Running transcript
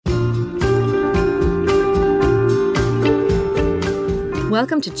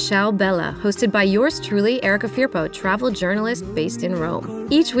Welcome to Ciao Bella, hosted by yours truly, Erica Firpo, travel journalist based in Rome.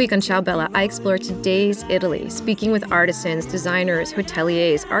 Each week on Ciao Bella, I explore today's Italy, speaking with artisans, designers,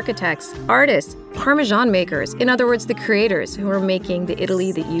 hoteliers, architects, artists, Parmesan makers, in other words, the creators who are making the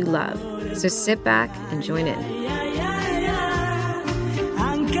Italy that you love. So sit back and join in.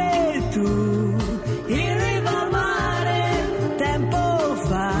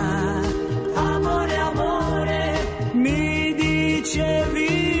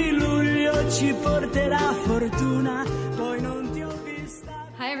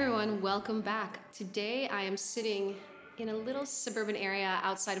 Hi everyone, welcome back. Today I am sitting in a little suburban area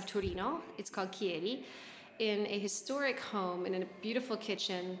outside of Torino. It's called Chieri, in a historic home and in a beautiful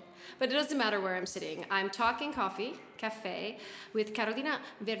kitchen. But it doesn't matter where I'm sitting. I'm talking cafe, with Carolina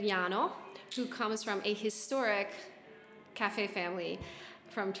Vergnano, who comes from a historic cafe family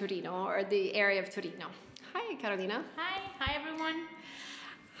from Torino, or the area of Torino. Hi, Carolina. Hi everyone.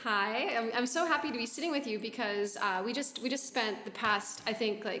 Hi, I'm so happy to be sitting with you because we just spent the past, I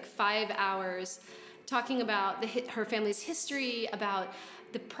think, like 5 hours talking about her family's history, about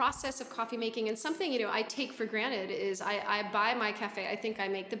the process of coffee making, and something I take for granted is I buy my cafe. I think I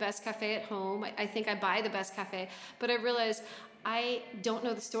make the best cafe at home. I think I buy the best cafe, but I realize I don't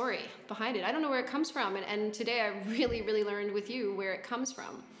know the story behind it. I don't know where it comes from, and today I really learned with you where it comes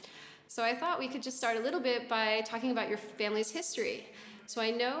from. So I thought we could just start a little bit by talking about your family's history. So I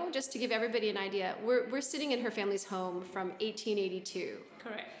know, just to give everybody an idea, we're sitting in her family's home from 1882.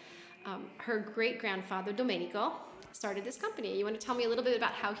 Correct. Her great-grandfather, Domenico, started this company. You want to tell me a little bit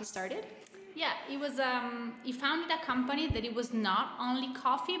about how he started? Yeah, he founded a company that it was not only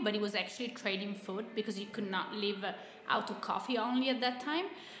coffee, but it was actually trading food, because you could not live out of coffee only at that time.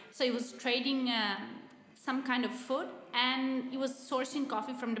 So he was trading some kind of food, and he was sourcing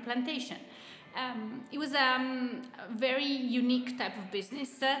coffee from the plantation. It was a very unique type of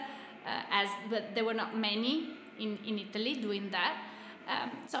business, but there were not many in Italy doing that.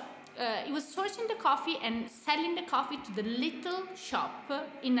 He was sourcing the coffee and selling the coffee to the little shop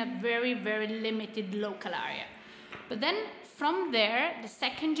in a very limited local area. But then from there, the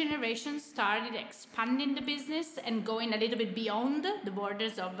second generation started expanding the business and going a little bit beyond the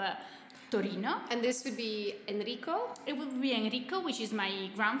borders of Torino. And this would be Enrico? It would be Enrico, which is my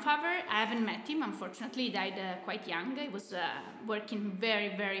grandfather. I haven't met him, unfortunately. He died quite young. He was working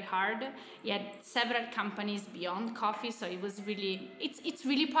very hard. He had several companies beyond coffee, so it was really, it's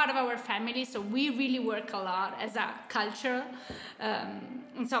really part of our family, so we really work a lot as a culture.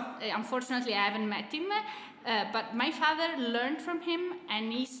 And so, unfortunately, I haven't met him, but my father learned from him,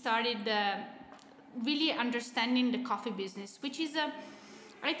 and he started really understanding the coffee business, which is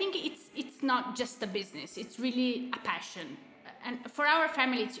I think it's not just a business, it's really a passion. And for our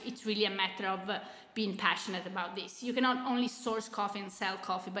family, it's really a matter of being passionate about this. You cannot only source coffee and sell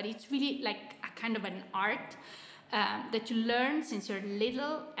coffee, but it's really like a kind of an art that you learn since you're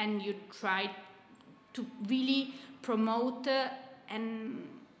little, and you try to really promote and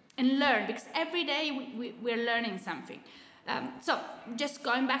learn, because every day we're learning something. So just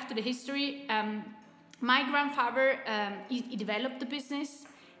going back to the history, my grandfather, he developed the business.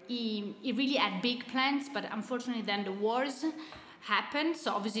 He really had big plans, but unfortunately then the wars happened.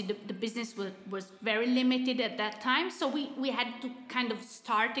 So obviously the business was very limited at that time. So we had to kind of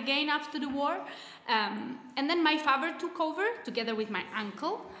start again after the war. And then my father took over together with my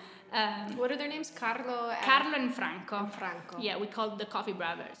uncle. What are their names? Carlo and Franco. Yeah, we called the Coffee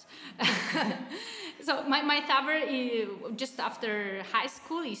Brothers. So my father, just after high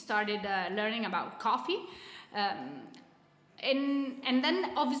school, he started learning about coffee. And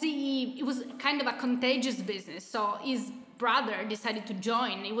then obviously it was kind of a contagious business. So his brother decided to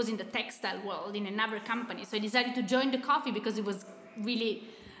join. He was in the textile world in another company. So he decided to join the coffee because he was really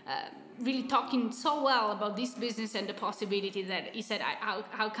talking so well about this business and the possibility, that he said,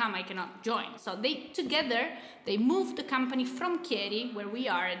 how come I cannot join? So they moved the company from Chieri, where we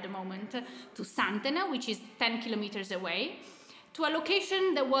are at the moment, to Santena, which is 10 kilometers away, to a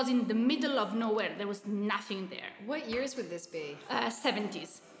location that was in the middle of nowhere. There was nothing there. What years would this be?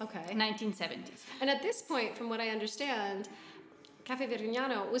 70s. Okay. 1970s. And at this point, from what I understand, Caffè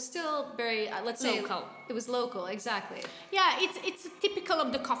Vergnano was still very, let's say, local. It was local, exactly. Yeah, it's typical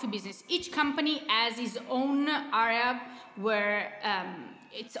of the coffee business. Each company has its own area where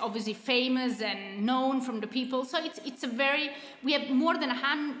it's obviously famous and known from the people. So it's a very, we have more than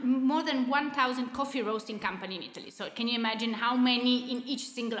 1,000 coffee roasting company in Italy. So can you imagine how many in each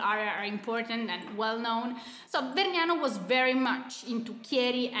single area are important and well known? So Vergnano was very much into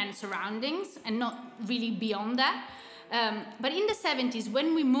Chieri and surroundings, and not really beyond that. But in the 70s,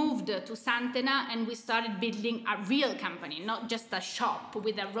 when we moved to Santena and we started building a real company, not just a shop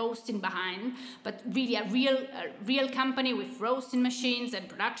with a roasting behind, but really a real company with roasting machines and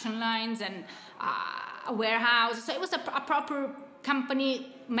production lines and a warehouse. So it was a proper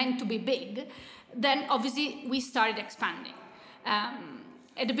company meant to be big. Then obviously we started expanding.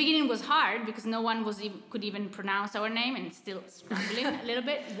 At the beginning it was hard because no one could even pronounce our name, and it's still struggling a little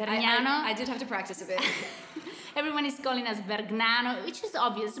bit. Vergnano. I did have to practice a bit. Everyone is calling us Vergnano, which is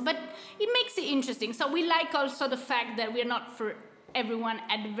obvious, but it makes it interesting. So we like also the fact that we're not for everyone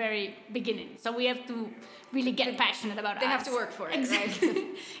at the very beginning. So we have to really get passionate about They us. have to work for it, exactly. right?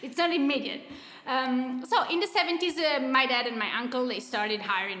 It's not immediate. So in the 70s, my dad and my uncle, they started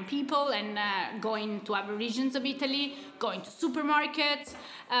hiring people and going to other regions of Italy, going to supermarkets.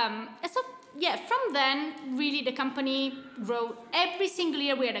 So yeah, from then, really the company grew. Every single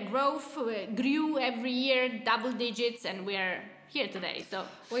year we had a growth, grew every year, double digits, and we're here today. So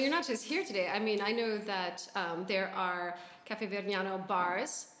Well, you're not just here today. I mean, I know that there are Caffè Vergnano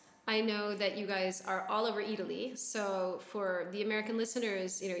bars. I know that you guys are all over Italy. So for the American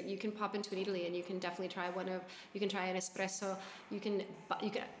listeners, you can pop into an Italy and you can definitely try you can try an espresso. You can,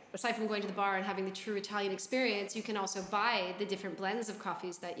 aside from going to the bar and having the true Italian experience, you can also buy the different blends of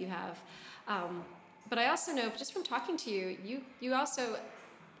coffees that you have. But I also know, just from talking to you, you also,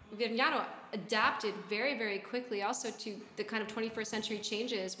 Vergnano adapted very, very quickly also to the kind of 21st century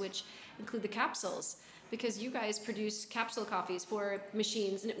changes, which include the capsules, because you guys produce capsule coffees for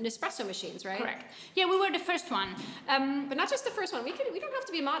machines, Nespresso machines, right? correct. Yeah, we were the first one. But not just the first one. We don't have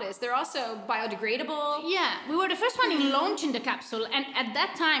to be modest. They're also biodegradable. Yeah, we were the first one in launching the capsule, and at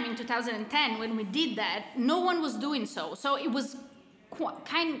that time in 2010, when we did that, no one was doing so. So it was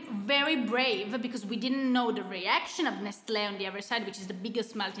very brave, because we didn't know the reaction of Nestlé on the other side, which is the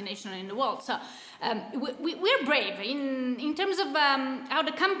biggest multinational in the world. So we're brave in terms of how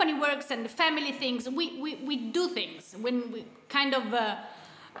the company works and the family things. We do things when we kind of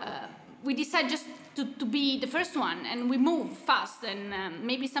we decide just to be the first one, and we move fast and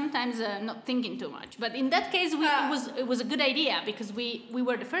maybe sometimes not thinking too much. But in that case, it was a good idea, because we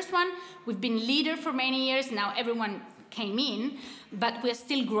were the first one. We've been leader for many years. Now everyone came in, but we're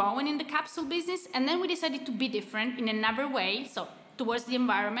still growing in the capsule business. And then we decided to be different in another way, so towards the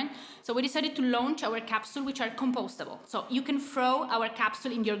environment. So we decided to launch our capsule, which are compostable. So you can throw our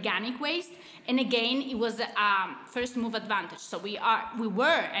capsule in the organic waste. And again, it was a first move advantage. So we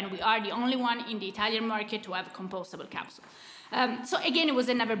were the only one in the Italian market to have a compostable capsule. So again, it was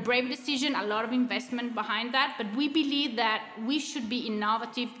another brave decision, a lot of investment behind that, but we believe that we should be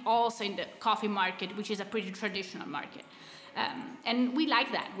innovative also in the coffee market, which is a pretty traditional market. And we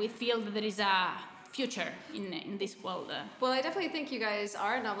like that. We feel that there is a future in this world. Well, I definitely think you guys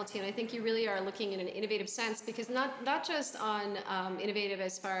are a novelty, and I think you really are looking in an innovative sense, because not just on innovative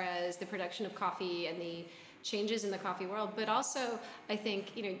as far as the production of coffee and the changes in the coffee world, but also I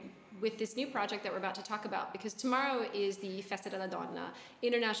think, with this new project that we're about to talk about, because tomorrow is the Festa della Donna,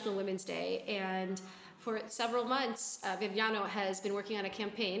 International Women's Day, and for several months, Vergnano has been working on a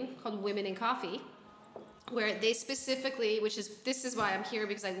campaign called Women in Coffee, where they specifically, this is why I'm here,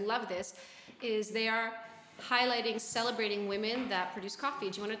 because I love this, is they are highlighting, celebrating women that produce coffee.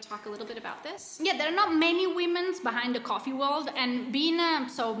 Do you want to talk a little bit about this? Yeah, there are not many women behind the coffee world, and being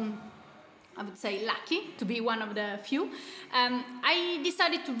I would say lucky to be one of the few, I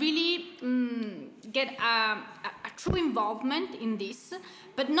decided to really get a true involvement in this,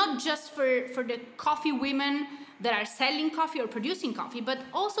 but not just for the coffee women that are selling coffee or producing coffee, but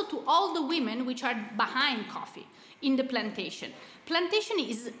also to all the women which are behind coffee in the plantation. Plantation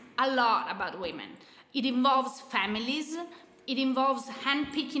is a lot about women. It involves families. It involves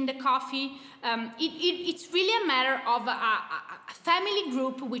hand-picking the coffee. It's really a matter of a family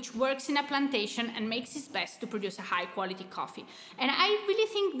group which works in a plantation and makes its best to produce a high-quality coffee. And I really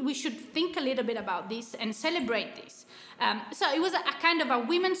think we should think a little bit about this and celebrate this. So it was a kind of a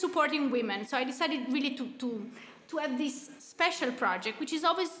women supporting women. So I decided really to have this special project, which is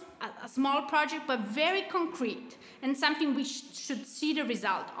always a small project, but very concrete, and something we should see the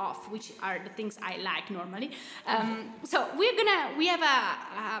result of, which are the things I like normally. So we have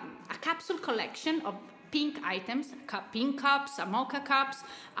a capsule collection of pink items, pink cups, a mocha cups,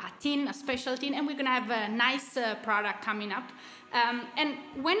 a tin, a special tin, and we're gonna have a nice product coming up. And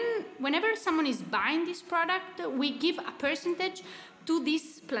whenever someone is buying this product, we give a percentage to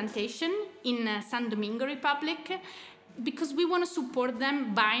this plantation in San Domingo Republic, because we want to support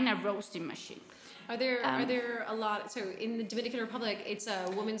them buying a roasting machine. Are there a lot? So in the Dominican Republic, it's a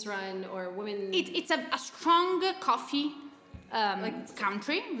women's run or women. It's a strong coffee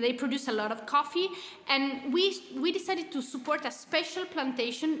country. They produce a lot of coffee, and we decided to support a special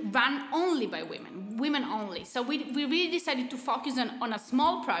plantation run only by women only. So we really decided to focus on a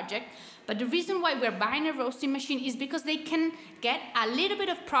small project. But the reason why we're buying a roasting machine is because they can get a little bit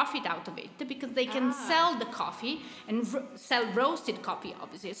of profit out of it, because they can sell the coffee and sell roasted coffee,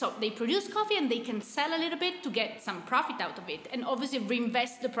 obviously. So they produce coffee and they can sell a little bit to get some profit out of it, and obviously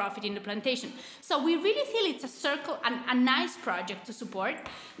reinvest the profit in the plantation. So we really feel it's a circle, a nice project to support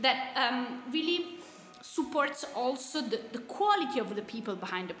that really supports also the quality of the people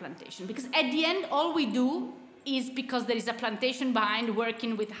behind the plantation. Because at the end, all we do is because there is a plantation behind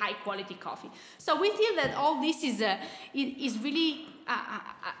working with high quality coffee. So we feel that all this is really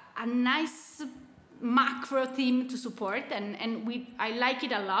a nice macro theme to support, and I like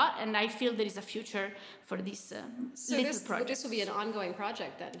it a lot, and I feel there is a future for this little project. This will be an ongoing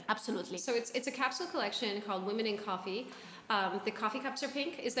project then? Absolutely. So it's a capsule collection called Women in Coffee. The coffee cups are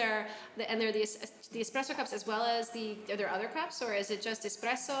pink. Is there, and they're the espresso cups as well as are there other cups, or is it just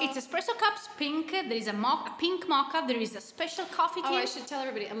espresso? It's espresso cups, pink. There is a pink mocha. There is a special coffee tea. Oh, I should tell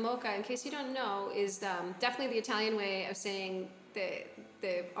everybody, a mocha, in case you don't know, is definitely the Italian way of saying the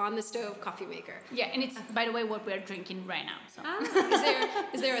on the stove coffee maker. Yeah, and it's, by the way, what we're drinking right now. So.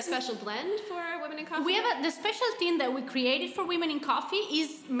 Is there a special blend for Women in Coffee? We have the special thing that we created for Women in Coffee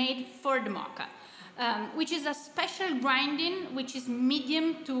is made for the mocha. Which is a special grinding, which is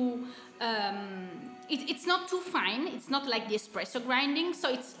medium to, it's not too fine, it's not like the espresso grinding, so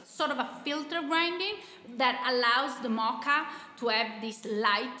it's sort of a filter grinding that allows the mocha to have this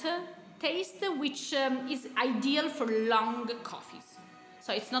light taste, which is ideal for long coffees.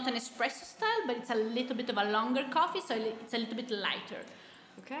 So it's not an espresso style, but it's a little bit of a longer coffee, so it's a little bit lighter.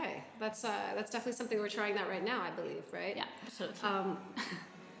 Okay, that's definitely something we're trying that right now, I believe, right? Yeah, absolutely.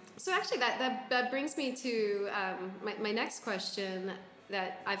 So actually, that brings me to my next question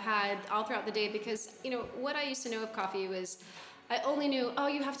that I've had all throughout the day, because what I used to know of coffee was I only knew,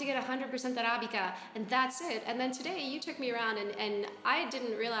 you have to get 100% Arabica and that's it. And then today you took me around and I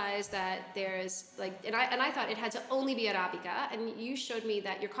didn't realize that there's and I thought it had to only be Arabica, and you showed me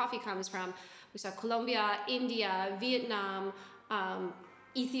that your coffee comes from, we saw Colombia, India, Vietnam,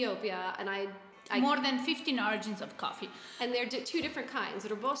 Ethiopia, and more than 15 origins of coffee. And they're two different kinds,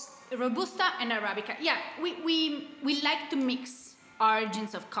 Robusta and Arabica. Yeah, we like to mix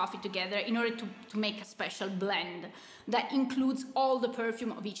origins of coffee together in order to make a special blend that includes all the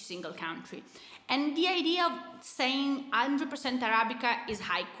perfume of each single country. And the idea of saying 100% Arabica is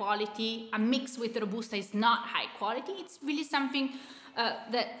high quality, a mix with Robusta is not high quality, it's really something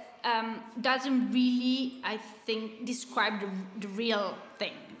that doesn't really, I think, describe the real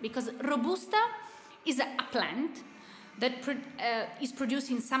thing. Because Robusta is a plant that is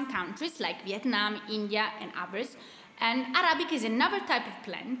produced in some countries like Vietnam, India, and others. And Arabica is another type of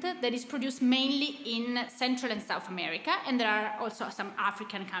plant that is produced mainly in Central and South America, and there are also some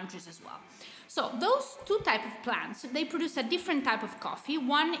African countries as well. So those two types of plants, they produce a different type of coffee.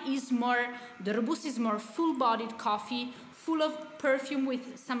 One is the Robusta is more full-bodied coffee, full of perfume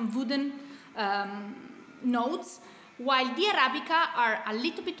with some wooden notes, while the Arabica are a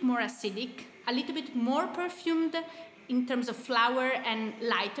little bit more acidic, a little bit more perfumed in terms of flower and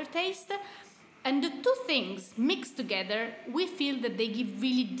lighter taste. And the two things mixed together, we feel that they give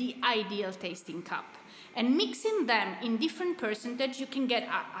really the ideal tasting cup. And mixing them in different percentage, you can get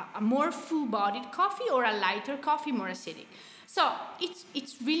a more full-bodied coffee or a lighter coffee, more acidic. So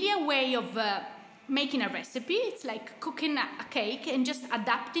it's really a way of making a recipe. It's like cooking a cake and just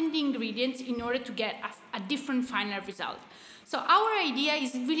adapting the ingredients in order to get a different final result. So our idea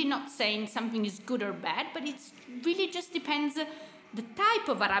is really not saying something is good or bad, but it's really just depends the type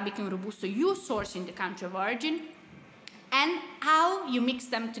of Arabica and Robusta you source in the country of origin and how you mix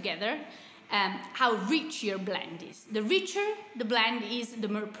them together, how rich your blend is. The richer the blend is, the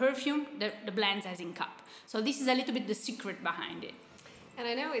more perfume the blend has in cup. So this is a little bit the secret behind it. And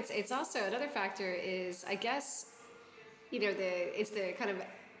I know it's also another factor is, I guess, it's the kind of,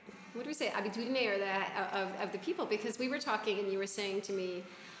 what do we say, abitudine or of the people, because we were talking and you were saying to me,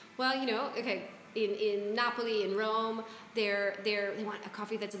 well, okay, in Napoli, in Rome, they want a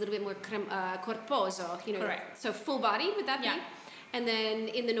coffee that's a little bit more corposo, Correct. So full body, would that Yeah. be? And then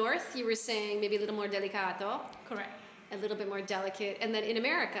in the north, you were saying maybe a little more delicato. Correct. A little bit more delicate. And then in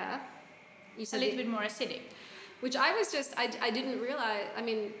America, you said A little bit more acidic. which I was I didn't realize. I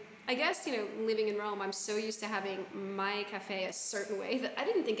mean, I guess, living in Rome, I'm so used to having my cafe a certain way that I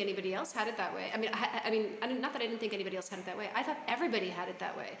didn't think anybody else had it that way. Not that I didn't think anybody else had it that way. I thought everybody had it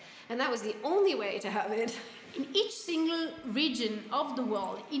that way. And that was the only way to have it. In each single region of the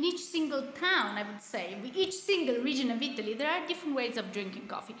world, in each single town, I would say, each single region of Italy, there are different ways of drinking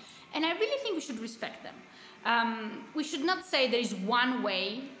coffee. And I really think we should respect them. We should not say there is one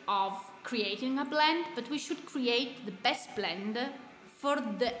way of creating a blend, but we should create the best blend for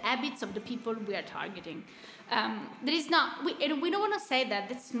the habits of the people we are targeting. There is not, we don't want to say that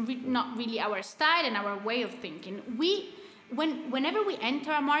that's not really our style and our way of thinking. Whenever we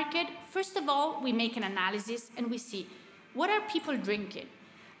enter a market, first of all, we make an analysis and we see what are people drinking,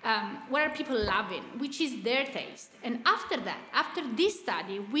 what are people loving, which is their taste. And after that, after this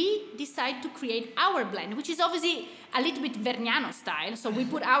study, we decide to create our blend, which is obviously a little bit Vergnano style. So we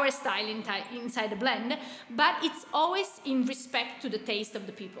put our style inside the blend, but it's always in respect to the taste of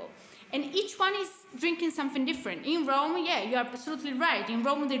the people. And each one is drinking something different. In Rome, yeah, you are absolutely right. In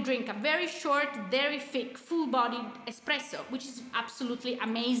Rome, they drink a very short, very thick, full-bodied espresso, which is absolutely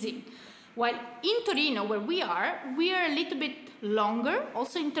amazing. While in Torino, where we are a little bit longer,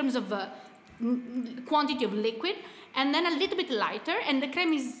 also in terms of quantity of liquid, and then a little bit lighter, and the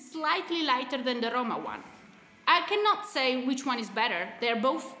creme is slightly lighter than the Roma one. I cannot say which one is better. They're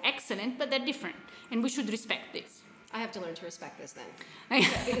both excellent, but they're different, and we should respect this. I have to learn to respect this then,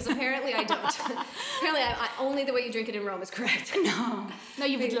 because apparently I don't. Apparently, only the way you drink it in Rome is correct. No,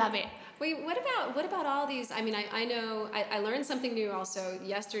 you would love it. Wait, what about all these? I mean, I know I learned something new also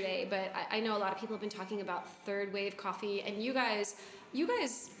yesterday, but I know a lot of people have been talking about third wave coffee, and you guys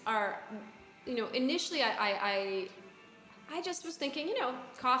are, initially I just was thinking,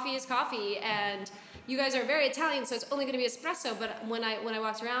 coffee is coffee, and you guys are very Italian, so it's only going to be espresso. But when I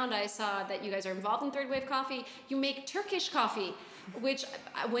walked around, I saw that you guys are involved in third wave coffee. You make Turkish coffee, which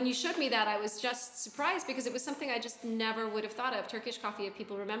when you showed me that, I was just surprised because it was something I just never would have thought of. Turkish coffee, if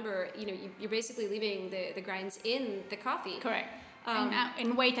people remember, you're basically leaving the grinds in the coffee. Correct.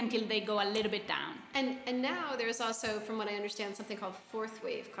 And wait until they go a little bit down. And now there's also, from what I understand, something called fourth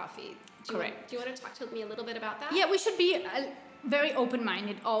wave coffee. Correct. Do you want to talk to me a little bit about that? Yeah, we should be very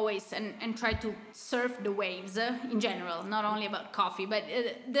open-minded always and try to surf the waves in general, not only about coffee. But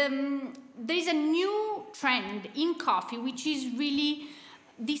there is a new trend in coffee, which is really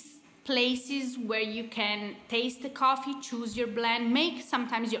these places where you can taste the coffee, choose your blend, make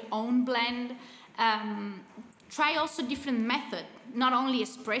sometimes your own blend. Try also different method, not only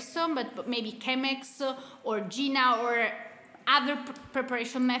espresso, but maybe Chemex or Gina or other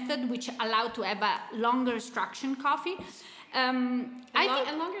preparation method which allow to have a longer extraction coffee. And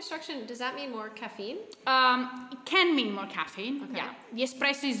longer extraction, does that mean more caffeine? It can mean more caffeine. Okay. Yeah, the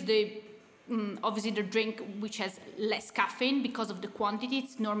espresso is obviously the drink which has less caffeine because of the quantity.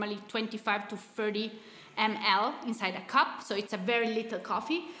 It's normally 25 to 30 ml inside a cup, so it's a very little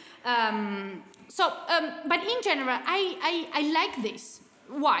coffee. But in general, I like this.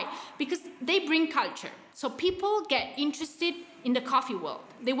 Why? Because they bring culture. So people get interested in the coffee world.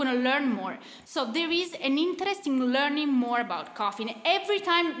 They want to learn more. So there is an interest in learning more about coffee. And every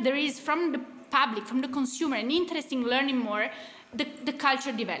time there is from the public, from the consumer, an interest in learning more, the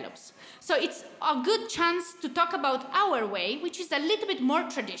culture develops. So it's a good chance to talk about our way, which is a little bit more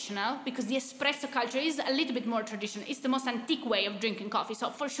traditional, because the espresso culture is a little bit more traditional. It's the most antique way of drinking coffee, so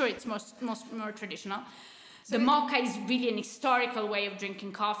for sure it's more traditional. So the mocha is really an historical way of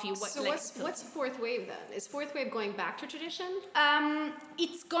drinking coffee. What's fourth wave then? Is fourth wave going back to tradition?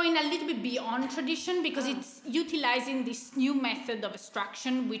 It's going a little bit beyond tradition because it's utilizing this new method of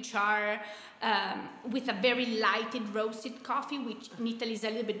extraction, which are with a very lighted roasted coffee, which in Italy is a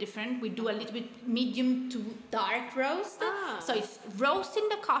little bit different. We do a little bit medium to dark roast. So it's roasting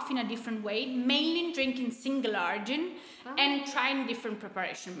the coffee in a different way, mainly drinking single origin and trying different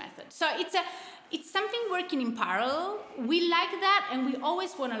preparation methods. So it's something working in parallel. We like that, and we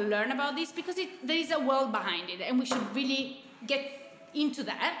always want to learn about this because there is a world behind it, and we should really get into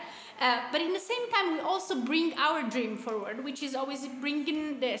that. But in the same time, we also bring our dream forward, which is always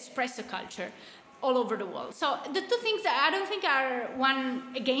bringing the espresso culture all over the world. So the two things that I don't think are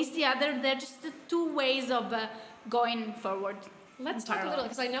one against the other. They're just the two ways of going forward. Let's talk a little,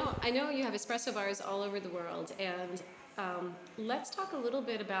 because I know you have espresso bars all over the world, and let's talk a little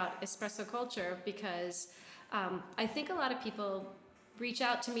bit about espresso culture, because I think a lot of people reach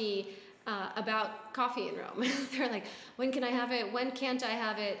out to me about coffee in Rome. They're like, when can I have it? When can't I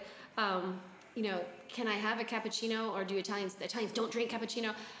have it? Can I have a cappuccino, or do the Italians don't drink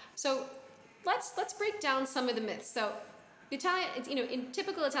cappuccino? So let's break down some of the myths. So in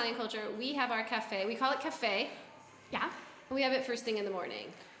typical Italian culture, we have our cafe. We call it cafe. Yeah. And we have it first thing in the morning.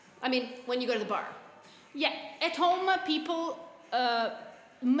 I mean, when you go to the bar. Yeah, at home, people,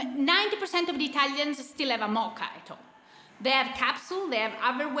 90% of the Italians still have a mocha at home. They have capsule, they have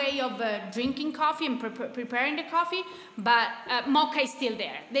other way of drinking coffee and preparing the coffee, but mocha is still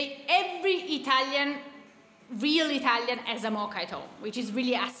there. Every Italian, real Italian, has a mocha at home, which is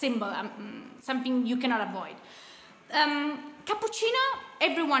really a symbol, something you cannot avoid. Cappuccino,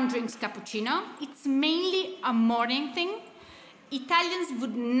 everyone drinks cappuccino. It's mainly a morning thing. Italians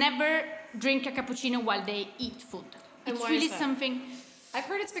would never drink a cappuccino while they eat food. And It's why really is that? something... I've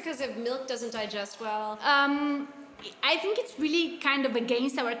heard it's because of milk doesn't digest well. I think it's really kind of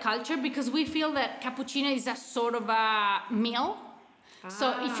against our culture because we feel that cappuccino is a sort of a meal.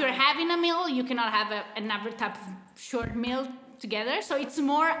 So if you're having a meal, you cannot have another type of short meal together. So it's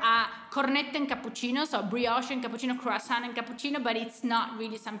more a cornetto and cappuccino, so brioche and cappuccino, croissant and cappuccino, but it's not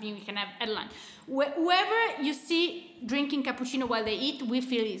really something we can have at lunch. Whoever you see drinking cappuccino while they eat, we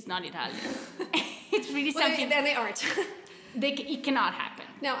feel is not Italian. It's really something... And they aren't. It cannot happen.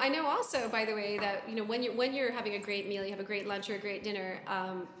 Now, I know also, by the way, that when you're having a great meal, you have a great lunch or a great dinner,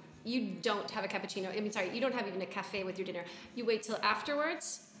 you don't have a cappuccino. You don't have even a cafe with your dinner. You wait till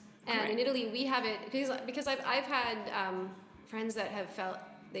afterwards. And Correct. in Italy, we have it because I've had friends that have felt.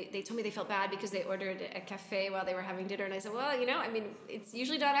 They told me they felt bad because they ordered a cafe while they were having dinner, and I said, well, it's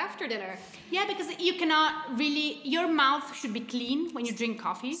usually done after dinner. Yeah, because you cannot really, your mouth should be clean when you drink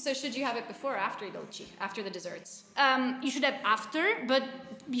coffee. So should you have it before or after i dolci, after the desserts? You should have after, but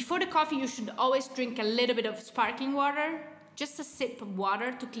before the coffee, you should always drink a little bit of sparkling water, just a sip of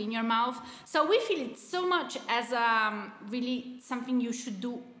water to clean your mouth. So we feel it so much as really something you should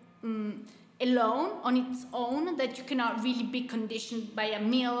do alone on its own, that you cannot really be conditioned by a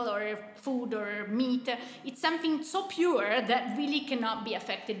meal or food or meat. It's something so pure that really cannot be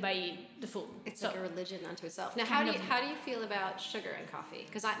affected by the food. It's like a religion unto itself. Now, how do you feel about sugar in coffee?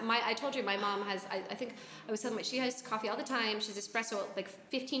 Because I told you my mom has, I think I was telling you, she has coffee all the time. She's espresso like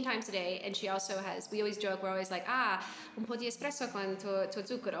 15 times a day, and she also has, we always joke, we're always like, un po' di espresso con tuo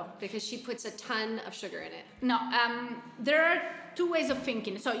zucchero, because she puts a ton of sugar in it. No, there are two ways of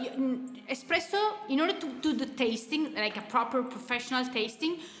thinking. So espresso, in order to do the tasting, like a proper professional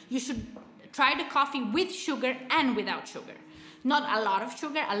tasting, you should try the coffee with sugar and without sugar. Not a lot of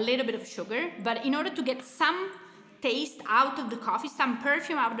sugar, a little bit of sugar, but in order to get some taste out of the coffee, some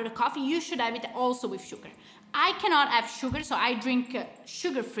perfume out of the coffee, you should have it also with sugar. I cannot have sugar, so I drink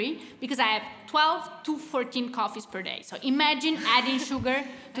sugar-free because I have 12 to 14 coffees per day. So imagine adding sugar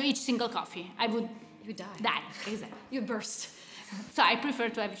to each single coffee. I would die. Exactly. You burst. So I prefer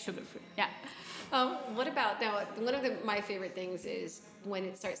to have it sugar-free. Yeah. What about now? One of my favorite things is when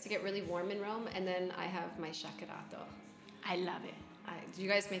it starts to get really warm in Rome, and then I have my shakerato. I love it. Do you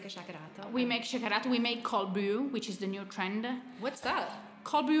guys make a shakerato? We make shakerato. We make cold brew, which is the new trend. What's that?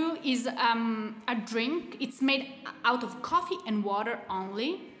 Cold brew is a drink. It's made out of coffee and water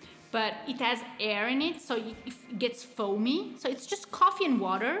only, but it has air in it, so it gets foamy. So it's just coffee and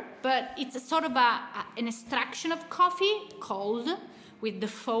water, but it's a sort of an extraction of coffee, cold, with the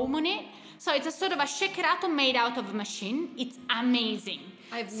foam on it. So it's a sort of a shakerato made out of a machine. It's amazing.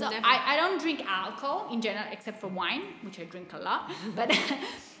 I don't drink alcohol in general, except for wine, which I drink a lot. But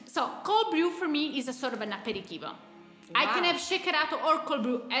so cold brew for me is a sort of an aperitivo. Wow. I can have shakerato or cold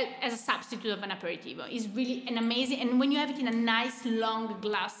brew as a substitute of an aperitivo. It's really an amazing, and when you have it in a nice long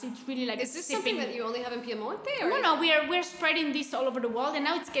glass, it's really like Is this something that you only have in Piemonte? Or no, we're spreading this all over the world, and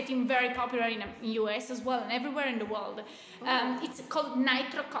now it's getting very popular in US as well, and everywhere in the world. It's called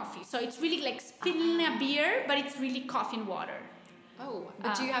nitro coffee, so it's really like spilling a beer, but it's really coffee and water. Oh,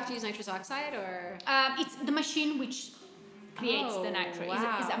 but do you have to use nitrous oxide or? It's the machine which creates the nitro.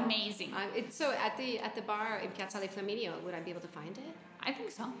 Wow. It's amazing. So at the bar in Piazzale Flaminio, would I be able to find it? I think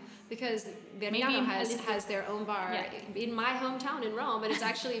so. Because Vergnano has their own bar in my hometown in Rome, and it's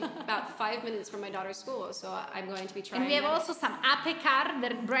actually about 5 minutes from my daughter's school, so I'm going to be trying. And we have also some ape car,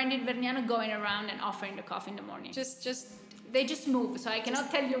 branded Vergnano, going around and offering the coffee in the morning. They just move, so I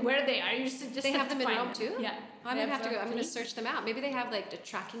cannot tell you where they are. You just they have them in Rome too? Yeah. I'm gonna search them out. Maybe they have like a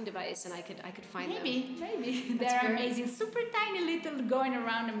tracking device, and I could find them. Maybe they're amazing, super tiny little, going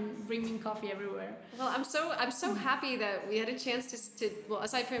around and bringing coffee everywhere. Well, I'm so happy that we had a chance to well,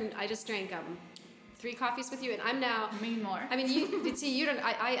 aside from I just drank 3 coffees with you, and I'm now maybe more. I mean, you don't.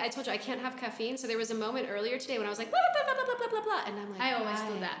 I told you I can't have caffeine, so there was a moment earlier today when I was like blah blah blah blah blah blah blah, and I'm like, I always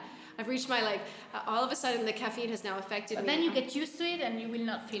do that. I've reached my all of a sudden the caffeine has now affected me. But then you get used to it and you will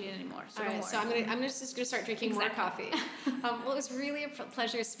not feel it anymore. So all right, so I'm just gonna start drinking more coffee. Well, it was really a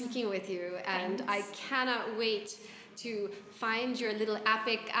pleasure speaking with you, and I cannot wait to find your little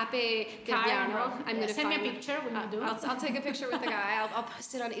ape Vergnano. I'm going to send me a picture when you do. I'll take a picture with the guy. I'll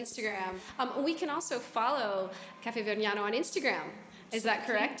post it on Instagram. We can also follow Caffè Vergnano on Instagram. Is that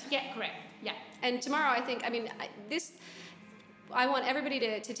correct? Yeah, correct. Yeah. And tomorrow, I want everybody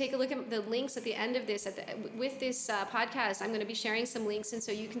to take a look at the links at the end of this. With this podcast, I'm going to be sharing some links, and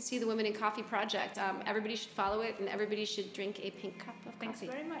so you can see the Women in Coffee project. Everybody should follow it, and everybody should drink a pink cup of Thanks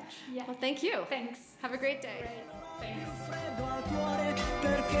coffee. very much. Yeah. Well, thank you. Thanks. Have a great day. Great. Thanks.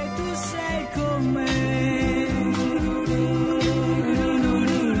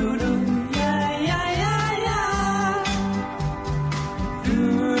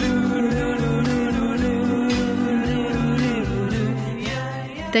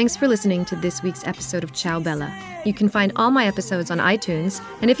 Thanks for listening to this week's episode of Ciao Bella. You can find all my episodes on iTunes,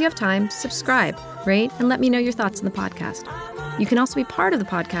 and if you have time, subscribe, rate, and let me know your thoughts on the podcast. You can also be part of the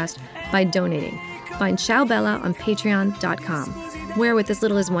podcast by donating. Find Ciao Bella on patreon.com, where with as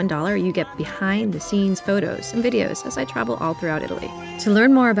little as $1, you get behind-the-scenes photos and videos as I travel all throughout Italy. To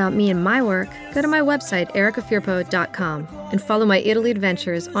learn more about me and my work, go to my website, ericafirpo.com, and follow my Italy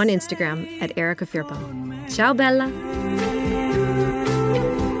adventures on Instagram at ericafirpo. Ciao Bella!